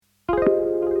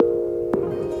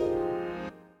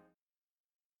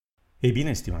Ei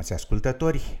bine, stimați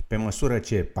ascultători, pe măsură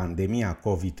ce pandemia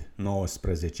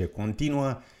COVID19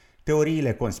 continuă,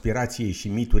 teoriile conspirației și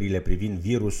miturile privind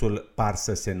virusul par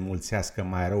să se înmulțească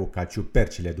mai rău ca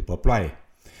ciupercile după ploaie.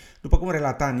 După cum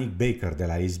relata Nick Baker de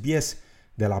la SBS,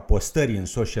 de la postări în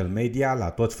social media la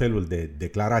tot felul de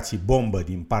declarații bombă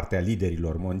din partea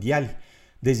liderilor mondiali,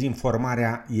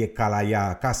 dezinformarea e ca la ea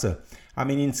acasă,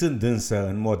 amenințând însă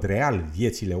în mod real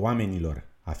viețile oamenilor,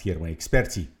 afirmă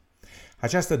experții.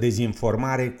 Această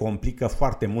dezinformare complică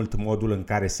foarte mult modul în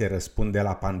care se răspunde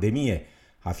la pandemie,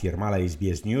 afirma la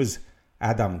SBS News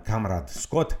Adam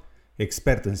Scott,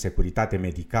 expert în securitate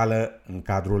medicală în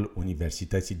cadrul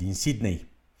Universității din Sydney.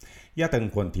 Iată în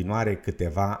continuare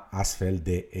câteva astfel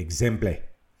de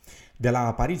exemple. De la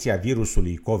apariția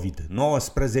virusului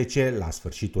COVID-19 la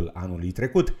sfârșitul anului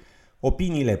trecut,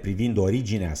 opiniile privind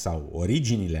originea sau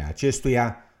originile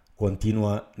acestuia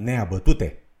continuă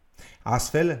neabătute.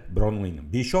 Astfel, Bronwyn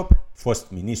Bishop,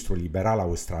 fost ministru liberal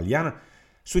australian,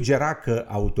 sugera că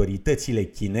autoritățile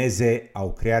chineze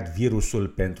au creat virusul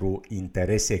pentru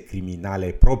interese criminale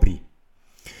proprii.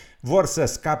 Vor să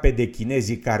scape de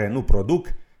chinezii care nu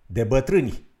produc, de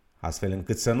bătrâni, astfel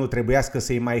încât să nu trebuiască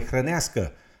să-i mai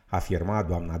hrănească, afirma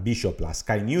doamna Bishop la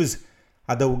Sky News,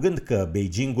 adăugând că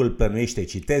Beijingul plănuiește,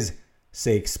 citez, să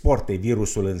exporte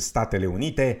virusul în Statele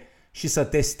Unite și să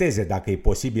testeze dacă e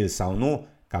posibil sau nu,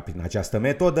 ca prin această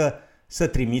metodă, să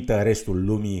trimită restul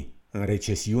lumii în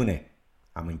recesiune.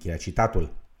 Am încheiat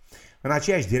citatul. În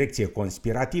aceeași direcție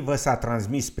conspirativă s-a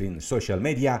transmis prin social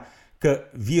media că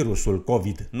virusul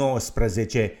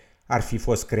COVID-19 ar fi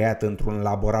fost creat într-un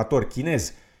laborator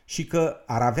chinez și că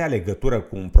ar avea legătură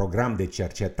cu un program de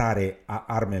cercetare a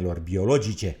armelor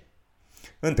biologice.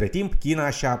 Între timp, China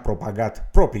și-a propagat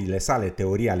propriile sale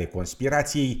teorii ale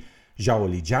conspirației, Zhao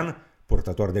Lijian,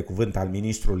 purtător de cuvânt al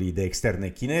ministrului de externe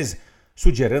chinez,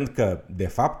 sugerând că, de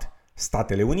fapt,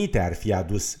 Statele Unite ar fi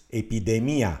adus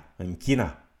epidemia în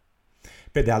China.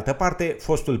 Pe de altă parte,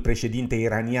 fostul președinte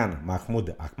iranian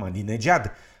Mahmoud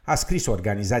Ahmadinejad a scris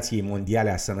Organizației Mondiale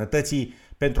a Sănătății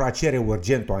pentru a cere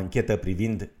urgent o anchetă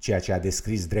privind ceea ce a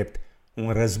descris drept un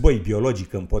război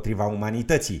biologic împotriva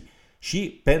umanității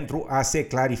și pentru a se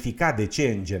clarifica de ce,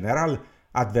 în general,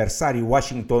 adversarii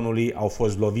Washingtonului au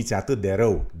fost loviți atât de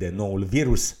rău de noul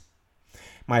virus.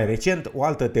 Mai recent, o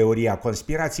altă teorie a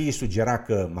conspirației sugera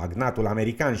că magnatul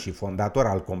american și fondator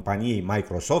al companiei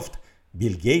Microsoft,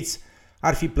 Bill Gates,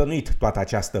 ar fi plănuit toată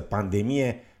această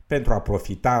pandemie pentru a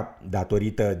profita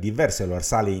datorită diverselor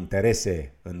sale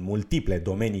interese în multiple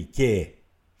domenii cheie.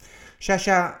 Și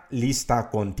așa lista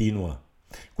continuă.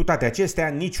 Cu toate acestea,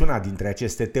 niciuna dintre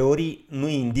aceste teorii nu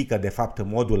indică de fapt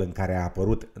modul în care a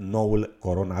apărut noul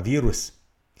coronavirus.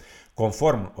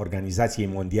 Conform Organizației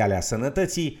Mondiale a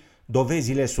Sănătății,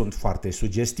 dovezile sunt foarte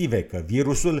sugestive că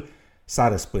virusul s-a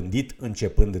răspândit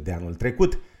începând de anul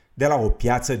trecut de la o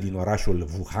piață din orașul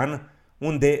Wuhan,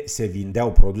 unde se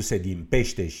vindeau produse din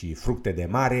pește și fructe de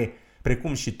mare,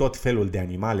 precum și tot felul de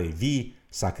animale vii,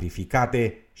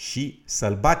 sacrificate și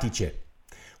sălbatice.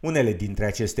 Unele dintre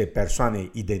aceste persoane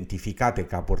identificate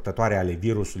ca purtătoare ale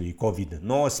virusului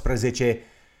COVID-19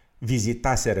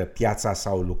 vizitaseră piața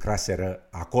sau lucraseră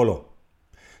acolo.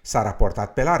 S-a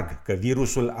raportat pe larg că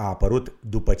virusul a apărut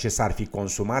după ce s-ar fi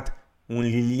consumat un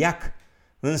liliac,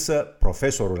 însă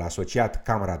profesorul asociat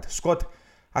Scott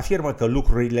afirmă că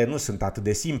lucrurile nu sunt atât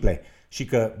de simple și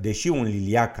că, deși un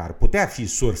liliac ar putea fi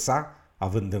sursa,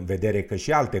 având în vedere că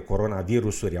și alte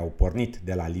coronavirusuri au pornit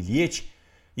de la lilieci,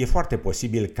 e foarte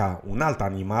posibil ca un alt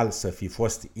animal să fi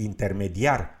fost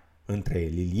intermediar între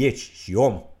lilieci și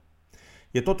om.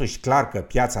 E totuși clar că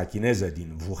piața chineză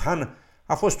din Wuhan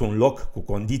a fost un loc cu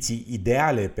condiții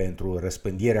ideale pentru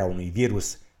răspândirea unui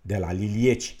virus de la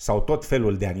lilieci sau tot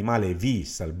felul de animale vii,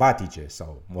 sălbatice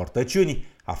sau mortăciuni,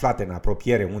 aflate în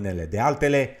apropiere unele de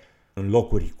altele, în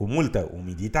locuri cu multă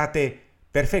umiditate,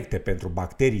 perfecte pentru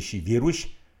bacterii și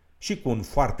viruși și cu un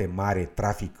foarte mare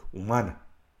trafic uman.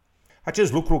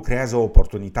 Acest lucru creează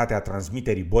oportunitatea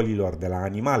transmiterii bolilor de la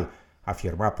animal,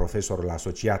 afirma profesorul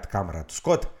asociat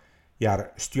Scott,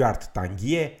 iar Stuart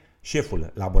Tanguy,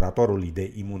 șeful laboratorului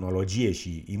de imunologie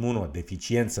și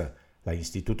imunodeficiență la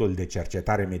Institutul de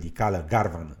Cercetare Medicală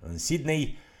Garvan în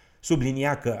Sydney,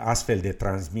 sublinia că astfel de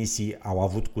transmisii au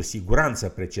avut cu siguranță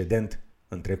precedent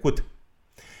în trecut.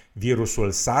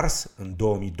 Virusul SARS în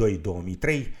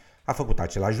 2002-2003 a făcut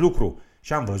același lucru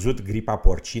și am văzut gripa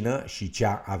porcină și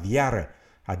cea aviară,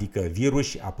 adică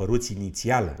viruși apăruți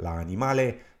inițial la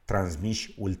animale,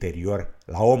 transmiși ulterior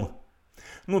la om.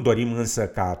 Nu dorim însă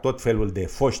ca tot felul de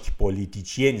foști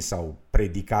politicieni sau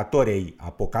predicatori ai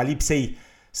apocalipsei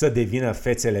să devină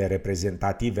fețele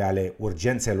reprezentative ale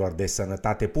urgențelor de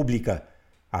sănătate publică,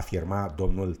 afirma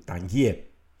domnul Tanghie.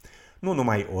 Nu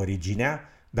numai originea,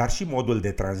 dar și modul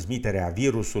de transmitere a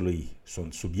virusului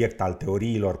sunt subiect al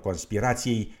teoriilor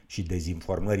conspirației și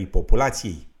dezinformării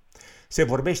populației. Se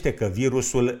vorbește că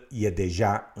virusul e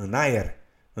deja în aer,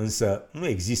 însă nu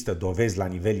există dovezi la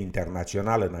nivel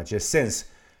internațional în acest sens,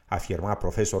 afirma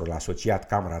profesorul asociat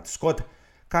Camrat Scott,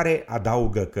 care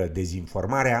adaugă că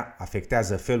dezinformarea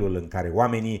afectează felul în care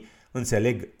oamenii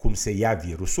înțeleg cum se ia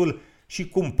virusul și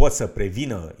cum pot să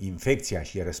prevină infecția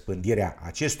și răspândirea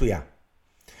acestuia.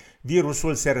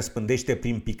 Virusul se răspândește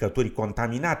prin picături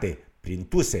contaminate, prin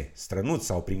tuse, strănuți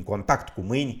sau prin contact cu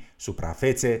mâini,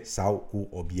 suprafețe sau cu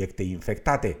obiecte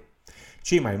infectate.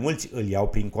 Cei mai mulți îl iau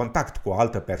prin contact cu o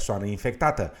altă persoană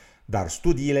infectată, dar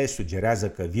studiile sugerează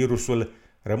că virusul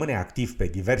rămâne activ pe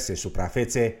diverse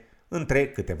suprafețe între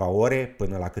câteva ore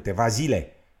până la câteva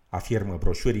zile, afirmă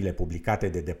broșurile publicate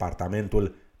de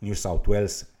departamentul New South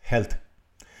Wales Health.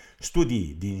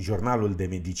 Studii din Jurnalul de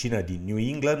Medicină din New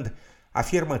England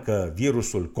afirmă că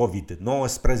virusul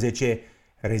COVID19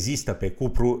 rezistă pe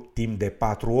cupru timp de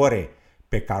 4 ore,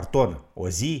 pe carton o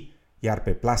zi, iar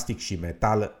pe plastic și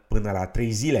metal până la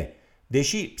 3 zile,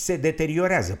 deși se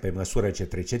deteriorează pe măsură ce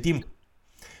trece timp.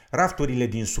 Rafturile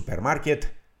din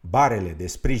supermarket, barele de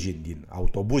sprijin din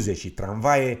autobuze și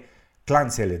tramvaie,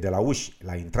 clanțele de la uși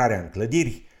la intrarea în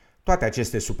clădiri, toate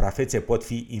aceste suprafețe pot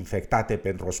fi infectate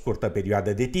pentru o scurtă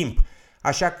perioadă de timp,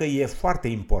 așa că e foarte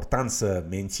important să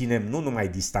menținem nu numai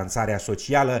distanțarea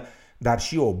socială, dar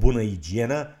și o bună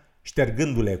igienă,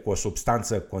 ștergându-le cu o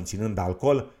substanță conținând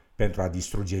alcool pentru a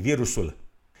distruge virusul.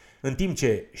 În timp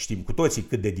ce știm cu toții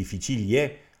cât de dificil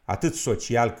e, atât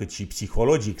social cât și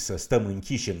psihologic, să stăm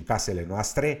închiși în casele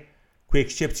noastre, cu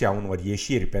excepția unor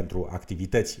ieșiri pentru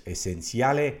activități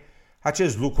esențiale,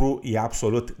 acest lucru e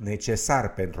absolut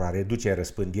necesar pentru a reduce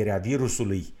răspândirea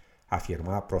virusului,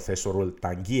 afirma profesorul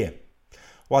Tanghie.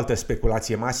 O altă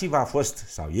speculație masivă a fost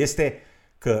sau este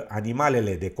că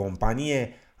animalele de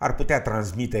companie ar putea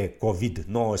transmite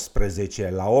COVID-19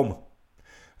 la om.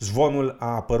 Zvonul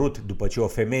a apărut după ce o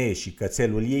femeie și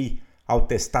cățelul ei au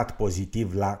testat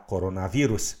pozitiv la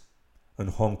coronavirus în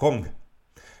Hong Kong.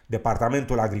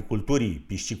 Departamentul Agriculturii,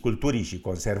 Pisciculturii și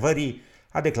Conservării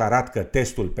a declarat că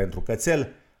testul pentru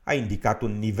cățel a indicat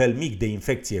un nivel mic de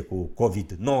infecție cu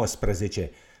COVID-19,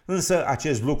 însă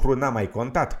acest lucru n-a mai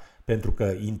contat, pentru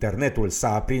că internetul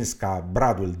s-a aprins ca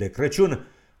bradul de Crăciun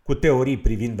cu teorii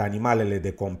privind animalele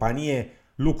de companie,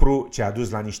 lucru ce a dus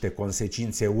la niște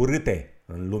consecințe urâte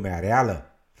în lumea reală.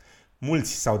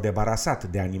 Mulți s-au debarasat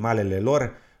de animalele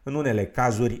lor, în unele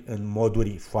cazuri în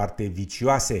moduri foarte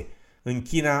vicioase, în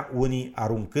China unii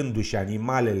aruncându-și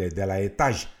animalele de la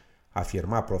etaj,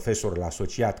 afirma profesorul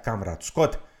asociat Camrat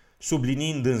Scott,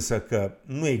 subliniind însă că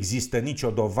nu există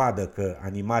nicio dovadă că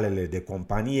animalele de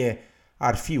companie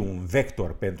ar fi un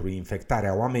vector pentru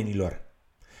infectarea oamenilor.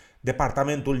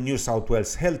 Departamentul New South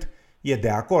Wales Health e de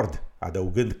acord,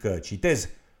 adăugând că, citez,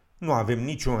 nu avem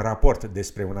niciun raport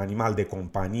despre un animal de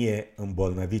companie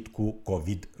îmbolnăvit cu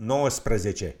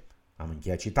COVID-19. Am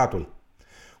încheiat citatul.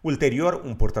 Ulterior,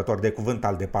 un purtător de cuvânt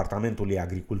al Departamentului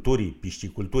Agriculturii,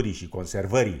 Pisciculturii și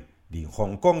Conservării din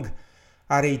Hong Kong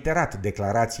a reiterat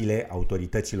declarațiile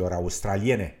autorităților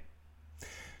australiene.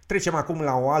 Trecem acum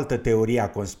la o altă teorie a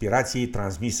conspirației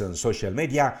transmisă în social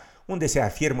media, unde se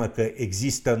afirmă că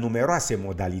există numeroase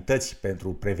modalități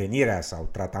pentru prevenirea sau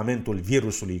tratamentul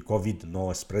virusului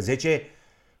COVID-19,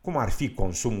 cum ar fi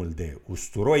consumul de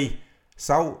usturoi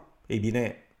sau, ei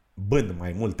bine, bând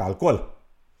mai mult alcool.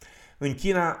 În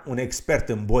China, un expert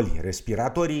în boli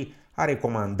respiratorii a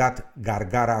recomandat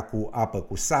gargara cu apă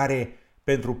cu sare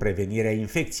pentru prevenirea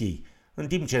infecției, în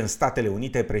timp ce în Statele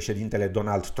Unite președintele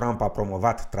Donald Trump a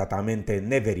promovat tratamente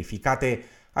neverificate,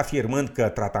 afirmând că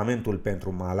tratamentul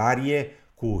pentru malarie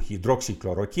cu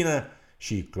hidroxiclorochină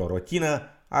și clorochină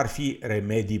ar fi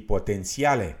remedii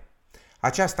potențiale.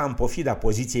 Aceasta în pofida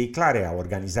poziției clare a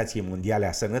Organizației Mondiale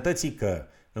a Sănătății că,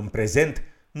 în prezent,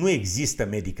 nu există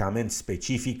medicament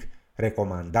specific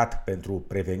recomandat pentru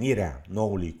prevenirea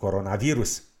noului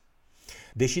coronavirus.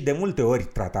 Deși de multe ori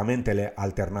tratamentele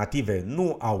alternative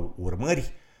nu au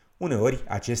urmări, uneori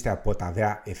acestea pot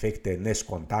avea efecte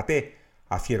nescontate,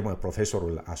 afirmă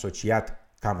profesorul asociat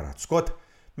Camrat Scott,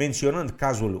 menționând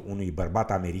cazul unui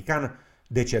bărbat american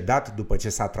decedat după ce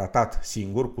s-a tratat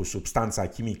singur cu substanța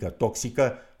chimică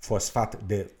toxică fosfat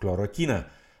de clorochină,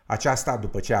 aceasta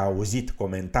după ce a auzit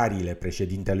comentariile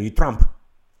președintelui Trump.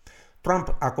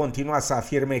 Trump a continuat să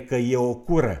afirme că e o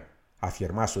cură,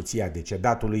 afirma soția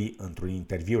decedatului într-un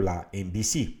interviu la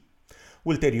NBC.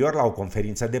 Ulterior, la o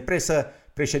conferință de presă,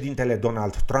 președintele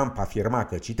Donald Trump afirma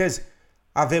că, citez,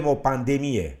 avem o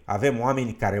pandemie, avem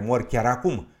oameni care mor chiar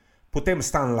acum. Putem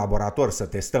sta în laborator să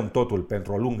testăm totul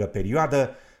pentru o lungă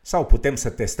perioadă sau putem să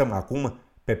testăm acum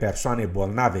pe persoane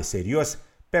bolnave serios,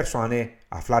 persoane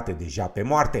aflate deja pe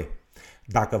moarte.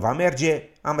 Dacă va merge,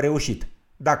 am reușit.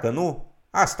 Dacă nu,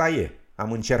 asta e,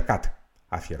 am încercat,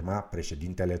 afirma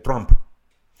președintele Trump.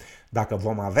 Dacă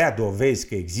vom avea dovezi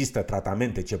că există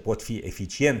tratamente ce pot fi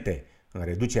eficiente în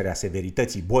reducerea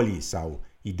severității bolii sau,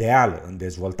 ideal, în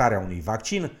dezvoltarea unui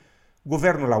vaccin,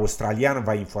 guvernul australian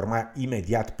va informa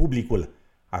imediat publicul,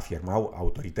 afirmau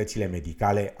autoritățile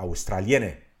medicale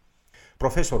australiene.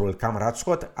 Profesorul Cameron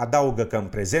Scott adaugă că în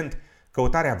prezent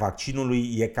căutarea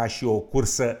vaccinului e ca și o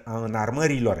cursă a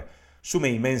înarmărilor, sume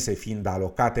imense fiind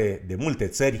alocate de multe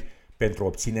țări pentru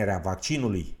obținerea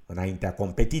vaccinului înaintea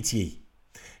competiției.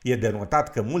 E de notat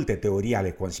că multe teorii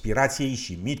ale conspirației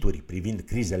și mituri privind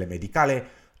crizele medicale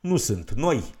nu sunt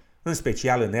noi, în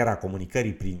special în era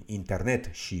comunicării prin internet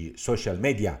și social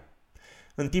media.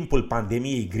 În timpul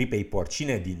pandemiei gripei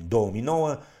porcine din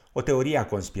 2009, o teorie a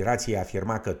conspirației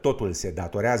afirma că totul se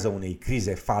datorează unei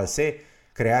crize false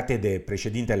create de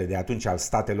președintele de atunci al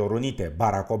Statelor Unite,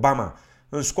 Barack Obama,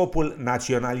 în scopul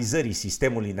naționalizării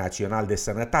Sistemului Național de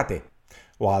Sănătate.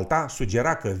 O alta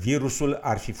sugera că virusul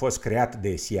ar fi fost creat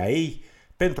de CIA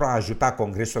pentru a ajuta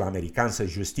Congresul American să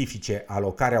justifice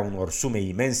alocarea unor sume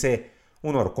imense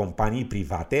unor companii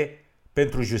private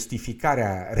pentru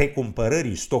justificarea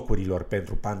recumpărării stocurilor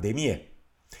pentru pandemie.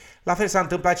 La fel s-a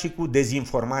întâmplat și cu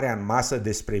dezinformarea în masă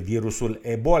despre virusul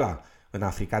Ebola în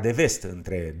Africa de Vest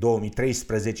între 2013-2016,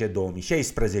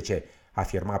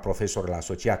 afirma profesorul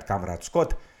asociat Cameron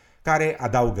Scott, care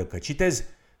adaugă că, citez,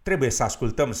 trebuie să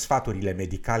ascultăm sfaturile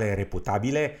medicale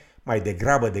reputabile mai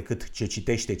degrabă decât ce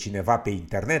citește cineva pe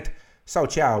internet sau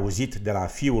ce a auzit de la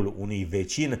fiul unui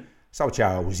vecin sau ce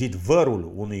a auzit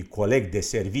vărul unui coleg de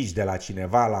servici de la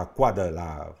cineva la coadă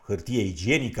la hârtie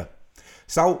igienică.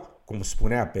 Sau, cum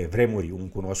spunea pe vremuri un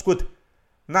cunoscut,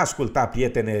 n-asculta,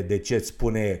 prietene, de ce-ți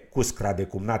spune cuscra de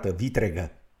cumnată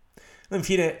vitregă. În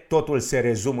fine, totul se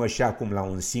rezumă și acum la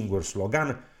un singur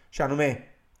slogan, și anume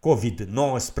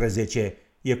COVID-19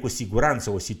 e cu siguranță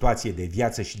o situație de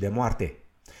viață și de moarte.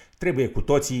 Trebuie cu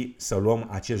toții să luăm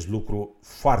acest lucru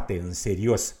foarte în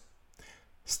serios.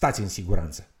 Stați în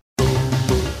siguranță!